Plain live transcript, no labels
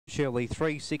Shirley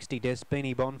 360,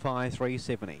 Despini Bonfire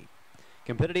 370.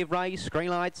 Competitive race, green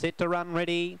light set to run,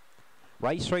 ready.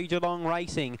 Race 3 Geelong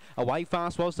racing. Away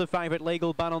fast was the favourite,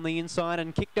 Legal Bud on the inside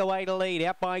and kicked away to lead.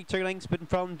 Out by 2 lengths, but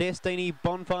from Destiny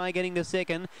Bonfire getting to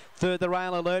second. Third, the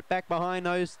Rail Alert back behind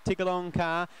those Tickalong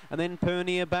Car. And then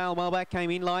Pernia Bale. Well, back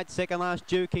came in light. Second last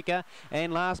Dew Kicker.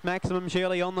 And last Maximum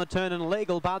Shirley on the turn. And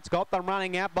Legal Bud's got them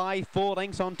running out by 4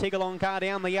 lengths on Tickalong Car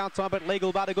down the outside. But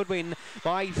Legal Bud a good win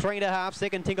by 3.5.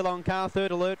 Second Tickalong Car. Third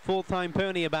Alert. Fourth home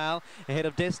Pernia Bale. Ahead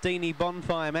of Destiny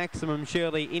Bonfire. Maximum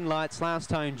Shirley in lights.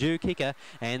 Last home Dew Kicker.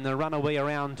 And the runaway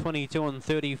around 22 and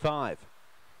 35.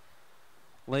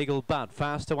 Legal Bud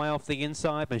fast away off the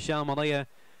inside. Michelle Malia,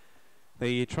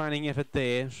 the training effort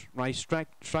there. Race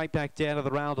straight back down to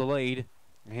the rail to lead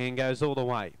and goes all the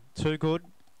way. Too Good,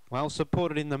 well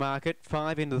supported in the market.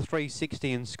 5 into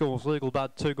 360 and scores. Legal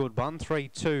Bud, Too Good.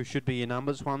 1-3-2 should be your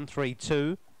numbers.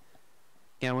 1-3-2.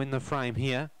 Go in the frame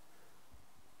here.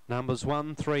 Numbers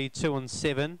 1, 3, 2 and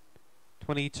 7.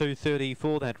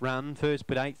 22.34 that run. First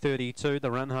bid 8.32.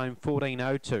 The run home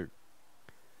 14.02.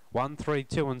 1, 3,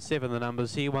 2 and 7 the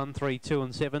numbers here. 1, 3, 2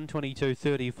 and 7.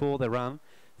 22.34 the run.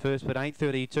 First bid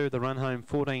 8.32. The run home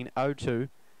 14.02.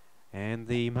 And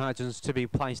the margins to be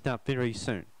placed up very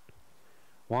soon.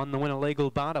 1 the winner, Legal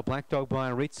Bud. A black dog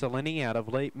by Rizzolini out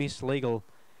of Miss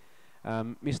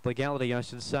Legality, I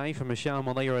should say, from Michelle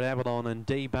Malia at Avalon, and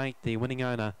D. Bate, the winning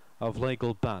owner of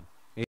Legal Bud.